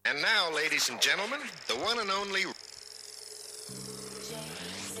And now, ladies and gentlemen, the one and only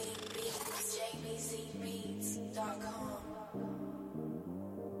JBZ-beats, JBZ-beats.com.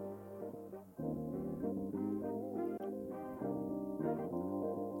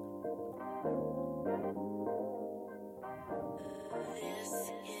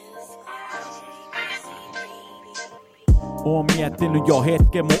 Oon miettinyt jo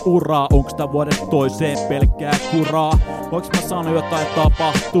hetken mun uraa, onks tää vuodesta toiseen pelkkää kuraa? Voiks mä sanoa jotain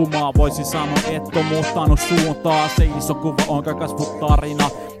tapahtumaa? Voisin sanoa, et on muuttanut suuntaa. Se iso kuva on kasvutarina.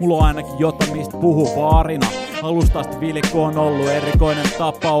 Mulla on ainakin jotain mistä puhuu vaarina. Alusta asti Vilikko on ollut erikoinen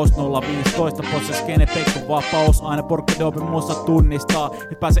tapaus. 015 poissa skene peikko vapaus. Aina porkkadopin muussa tunnistaa.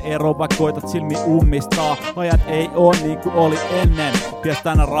 Et pääse eroon vaikka koitat silmi ummistaa. Ajat ei oo niinku oli ennen. Pies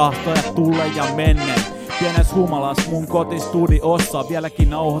tänä rahastoja tulle ja mennen. Pienes humalas mun kotistudiossa. Vieläkin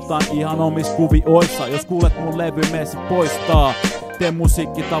nauhoitan ihan omis kuvioissa. Jos kuulet mun levy, mene se poistaa. Tee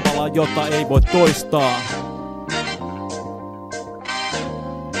musiikki tavalla, jota ei voi toistaa.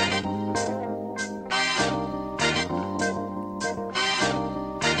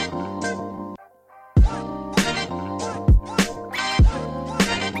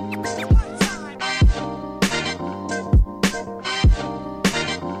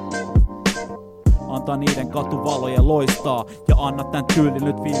 Antaa niiden katuvaloja loistaa ja anna tän tyylin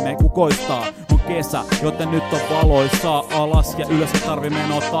nyt viimein kukoistaa. On kesä, joten nyt on valoisaa. Alas ja ylös ei tarvi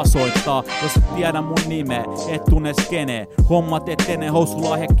menoa tasoittaa. Jos et tiedä mun nimeä, et tunne skenee. Hommat etene,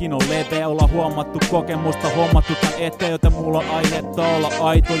 housulahjakin on leveä. Olla huomattu kokemusta, hommattu tän eteen. Joten mulla on aihetta olla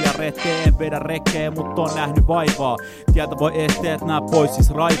aito ja reteen. En vedä rekeä, mutta on nähnyt vaivaa. Tietä voi esteet nää pois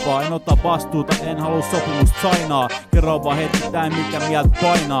siis raivaa. En ota vastuuta, en halua sopimusta sainaa. Kerro vaan hetkittäin mikä mieltä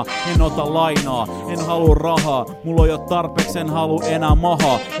painaa. En ota lainaa, en halua rahaa. Mulla on jo tarpeeksi, en halua enää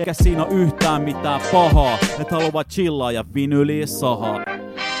mahaa. Eikä siinä oo yhtään mitään pahaa. Et halua vaan chillaa ja vinyliä sahaa.